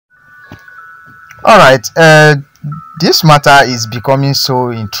All right. This matter is becoming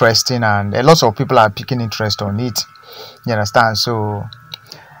so interesting, and a lot of people are picking interest on it. You understand? So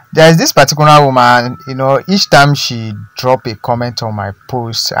there is this particular woman. Each time she drop a comment on my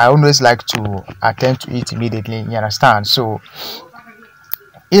post, I always like to attend to it immediately. You understand? So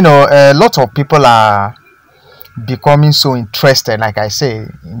a lot of people are becoming so interested, like I say,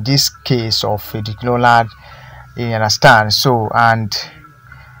 in this case of Frederick Leonard. You understand? So, and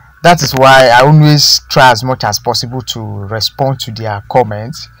that is why I always try as much as possible to respond to their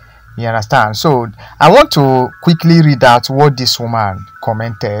comments. You understand? So I want to quickly read out what this woman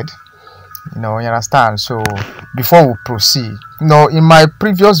commented. You understand? So before we proceed, in my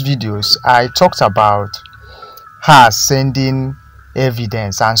previous videos I talked about her sending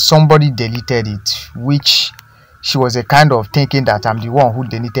evidence and somebody deleted it, which she was a kind of thinking that I'm the one who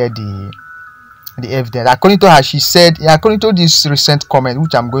deleted the evidence. According to her, she said, according to this recent comment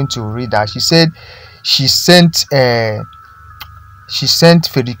which I'm going to read out, she said she sent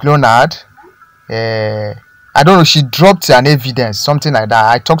Frederick Leonard, I don't know, she dropped an evidence, something like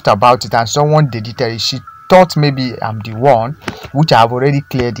that. I talked about it and someone deleted it. She thought maybe I'm the one, which I have already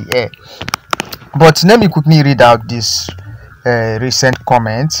cleared the air. But let me quickly read out this recent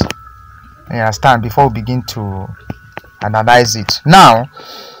comment. You understand? Before we begin to analyze it. Now,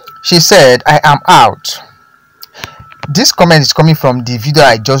 she said, "I am out." This comment is coming from the video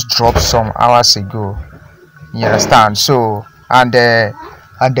I just dropped some hours ago. You understand? So, and I'm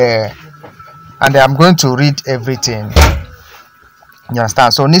going to read everything. You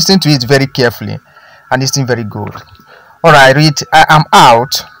understand? So listen to it very carefully and listen very good. All right, read. "I am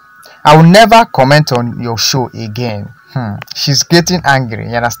out. I will never comment on your show again." She's getting angry.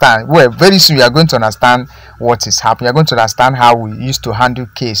 You understand? Well, very soon you are going to understand what is happening. You're going to understand how we used to handle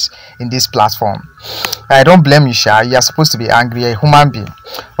case in this platform. I don't blame you, Sha. You are supposed to be angry, a human being.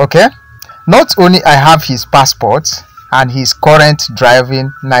 Okay? Not only I have his passport and his current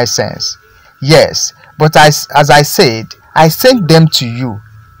driving license. Yes, but as I said, I sent them to you.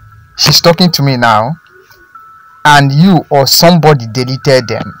 She's talking to me now. And you or somebody deleted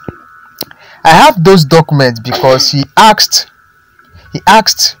them. I have those documents because he asked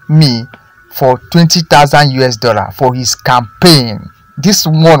me for 20,000 US dollar for his campaign. This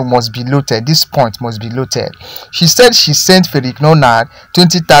one must be loaded. This point must be loaded. She said she sent Frederick Leonard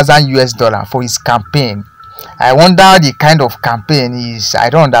 20,000 US dollar for his campaign. I wonder the kind of campaign is.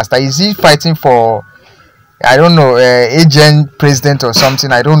 I don't understand. Is he fighting for, I don't know, agent president or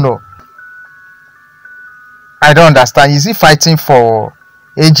something? I don't know. I don't understand. Is he fighting for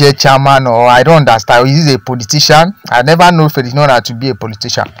AJ chairman, or I don't understand? Is he a politician? I never know Frederick Leonard to be a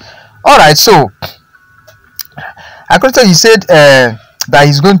politician. All right, so according to he said that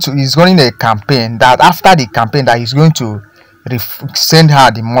he's running a campaign, that after the campaign that he's going to send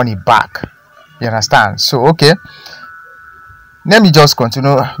her the money back. You understand? So okay, let me just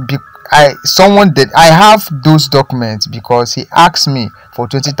continue. I have those documents because he asked me for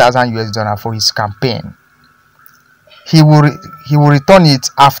 20,000 US dollar for his campaign. He will return it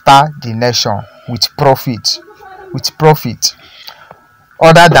after the election with profit,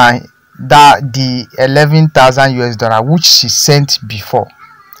 other than the 11,000 US dollar which she sent before.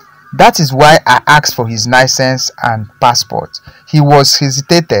 That is why I asked for his license and passport. He was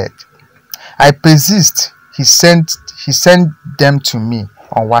hesitated. I persist. He sent them to me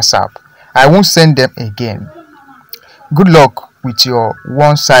on WhatsApp. I won't send them again. Good luck with your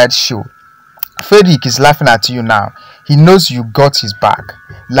one-side show. Frederick is laughing at you now. He knows you got his back.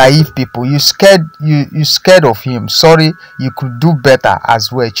 Naive people, you scared of him. Sorry, you could do better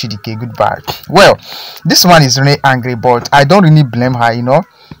as well, Chidike. Goodbye. Well, this one is really angry, but I don't really blame her.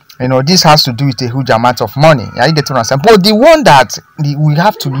 This has to do with a huge amount of money. You get to understand. But the one that we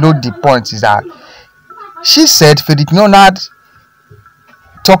have to load the point is that she said Frederick Leonard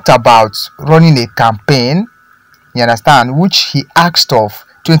talked about running a campaign. You understand, which he asked of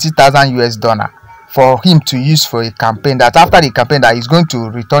 20,000 US dollar for him to use for a campaign, that after the campaign that he's going to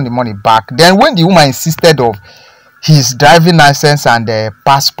return the money back. Then when the woman insisted of his driving license and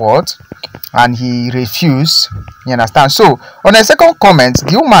passport and he refused, you understand. So on a second comment,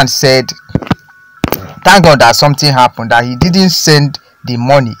 the woman said thank God that something happened, that he didn't send the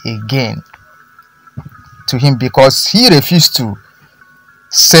money again to him because he refused to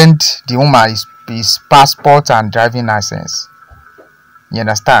send the woman his passport and driving license. You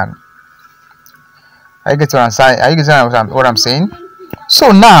understand? Are you getting what I'm saying?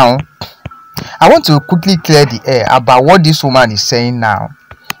 So now I want to quickly clear the air about what this woman is saying now.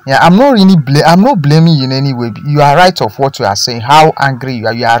 Yeah, I'm not blaming you in any way. You are right of what you are saying, how angry you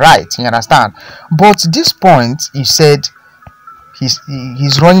are. You are right. You understand? But this point, he said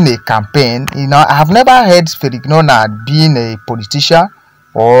he's running a campaign. You know, I have never heard Frederick Leonard being a politician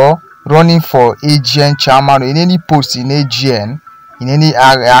or running for AGN chairman or in any post in AGN, in any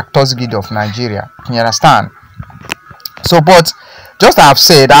Actors Guild of Nigeria. You understand? So, but just as I've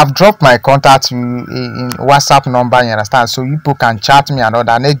said, I've dropped my contact in WhatsApp number. You understand? So people can chat me and all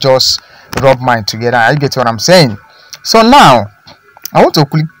that. And they just rub mine together. I get what I'm saying. So now I want to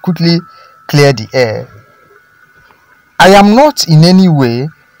quickly clear the air. I am not in any way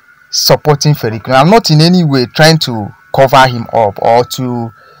supporting Frederick. I'm not in any way trying to cover him up or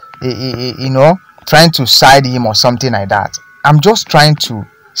to, you know, trying to side him or something like that. I'm just trying to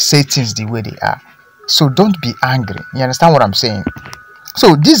say things the way they are. So don't be angry. You understand what I'm saying?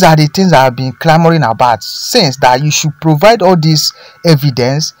 So these are the things I've been clamoring about since, that you should provide all this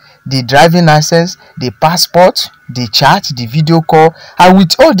evidence, the driving license, the passport, the chat, the video call, and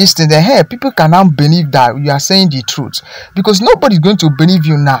with all these things, then hey, people can now believe that you are saying the truth, because nobody's going to believe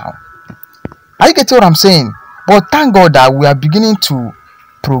you now. Are you getting what I'm saying? But thank God that we are beginning to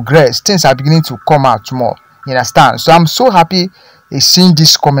progress. Things are beginning to come out more. You understand? So I'm so happy seeing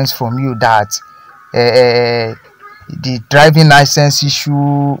these comments from you that the driving license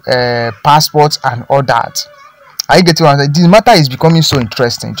issue, passports and all that. Are you getting what I'm saying? This matter is becoming so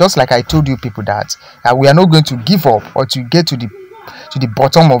interesting. Just like I told you people that we are not going to give up or to get to the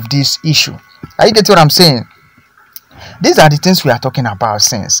bottom of this issue. Are you getting what I'm saying? These are the things we are talking about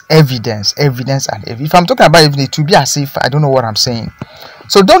since. Evidence, and if I'm talking about evidence, it will be as if I don't know what I'm saying.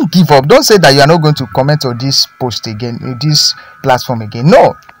 So don't give up. Don't say that you are not going to comment on this post again, this platform again.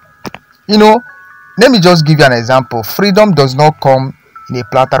 No. You know, let me just give you an example. Freedom does not come in a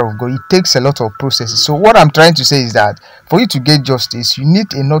platter of gold. It takes a lot of processes. So what I'm trying to say is that for you to get justice, you need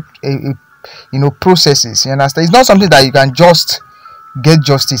processes. You understand? It's not something that you can just get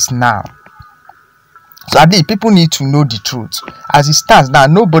justice now. So at least people need to know the truth. As it stands now,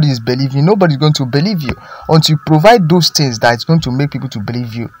 nobody is believing. Nobody's going to believe you until you provide those things that is going to make people to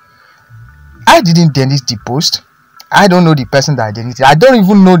believe you. I didn't delete the post. I don't know the person that deleted it. I don't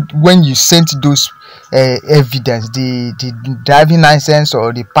even know when you sent those evidence, the driving license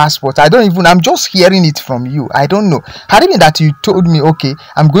or the passport. I'm just hearing it from you. I don't know. Had it been that you told me, okay,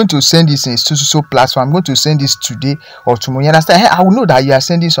 I'm going to send this in so platform, I'm going to send this today or tomorrow, you understand? Hey, I will know that you are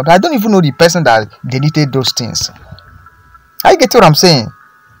sending something. I don't even know the person that deleted those things. I get what I'm saying.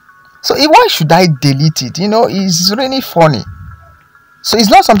 So why should I delete it? You know, it's really funny. So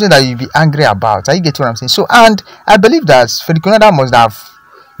it's not something that you'll be angry about. I get what I'm saying. So, and I believe that Frederick Leonard must have,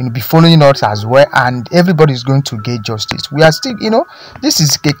 be following us as well, and everybody is going to get justice. We are still, this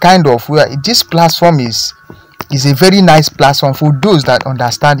is a kind of where this platform is a very nice platform for those that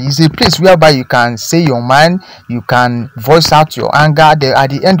understand. It's a place whereby you can say your mind, you can voice out your anger. At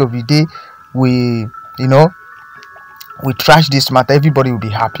the end of the day, we trash this matter. Everybody will be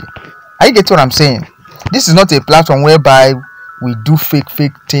happy. I get what I'm saying. This is not a platform whereby we do fake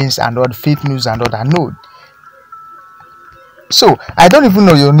things and all the fake news and all that. No. So I don't even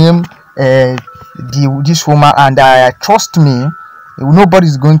know your name, this woman, and trust me,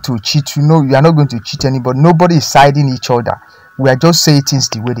 nobody's going to cheat. You are not going to cheat anybody. Nobody is siding each other. We are just saying things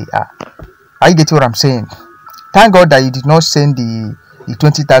the way they are. Are you getting what I'm saying? Thank God that you did not send the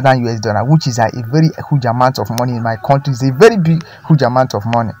 $20,000, which is a very huge amount of money in my country. It's a very big, huge amount of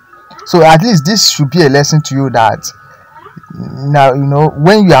money. So at least this should be a lesson to you that now,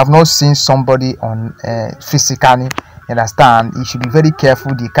 when you have not seen somebody on physically, understand, you should be very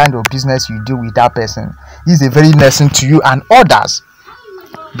careful the kind of business you do with that person. This is a very lesson to you and others,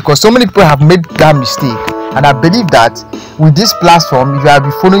 because so many people have made that mistake. And I believe that with this platform, if you have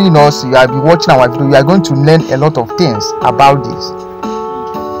been following us, you have been watching our video, you are going to learn a lot of things about this.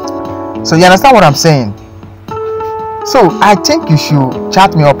 So you understand what I'm saying? So I think you should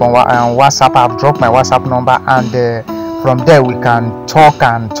chat me up on WhatsApp. I've dropped my WhatsApp number, and from there we can talk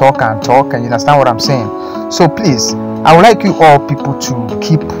and you understand what I'm saying? So please, I would like you all people to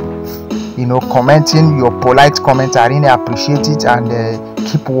keep commenting your polite comments. I really appreciate it, and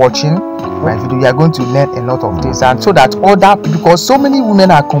keep watching my video. You are going to learn a lot of things, and so that other people, because so many women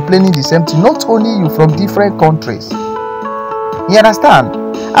are complaining the same thing, not only you, from different countries. You understand?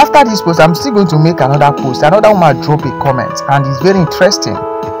 After this post, I'm still going to make another post. Another woman drop a comment, and it's very interesting.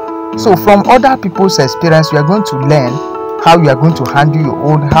 So from other people's experience, you are going to learn how you are going to handle your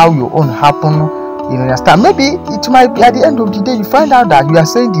own, how your own happen. You understand? Maybe it might be at the end of the day you find out that you are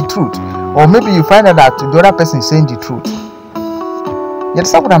saying the truth, or maybe you find out that the other person is saying the truth. You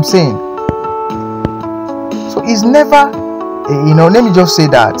understand what I'm saying? So it's never, let me just say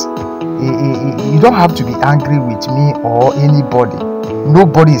that you don't have to be angry with me or anybody.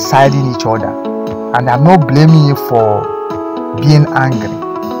 Nobody is siding each other, and I'm not blaming you for being angry.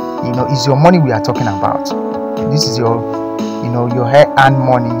 It's your money we are talking about. This is your your hard-earned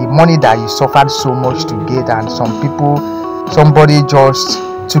money, the money that you suffered so much to get, and somebody just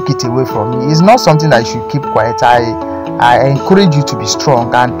took it away from you. It's not something that you should keep quiet. I encourage you to be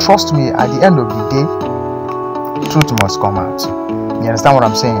strong, and trust me, at the end of the day, truth must come out. You understand what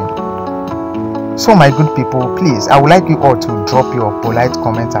I'm saying? So my good people, please, I would like you all to drop your polite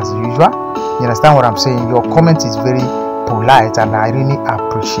comments as usual. You understand what I'm saying? Your comment is very polite and I really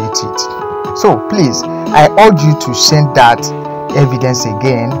appreciate it. So please, I urge you to send that evidence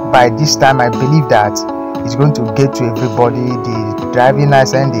again. By this time, I believe that it's going to get to everybody, the driving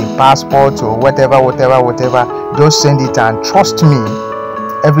license, the passport, or whatever. Just send it, and trust me,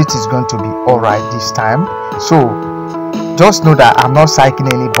 everything is going to be all right this time. So just know that I'm not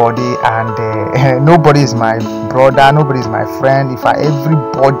psyching anybody, and nobody is my brother, nobody is my friend.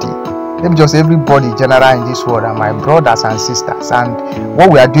 Everybody general in this world are my brothers and sisters, and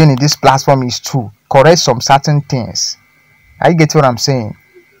what we are doing in this platform is to correct some certain things. Are you getting what I'm saying?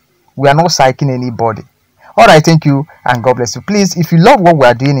 We are not psyching anybody. All right, thank you, and God bless you. Please, if you love what we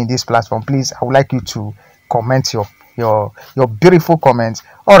are doing in this platform, please, I would like you to comment your beautiful comments.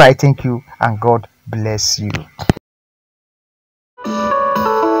 All right, thank you, and God bless you.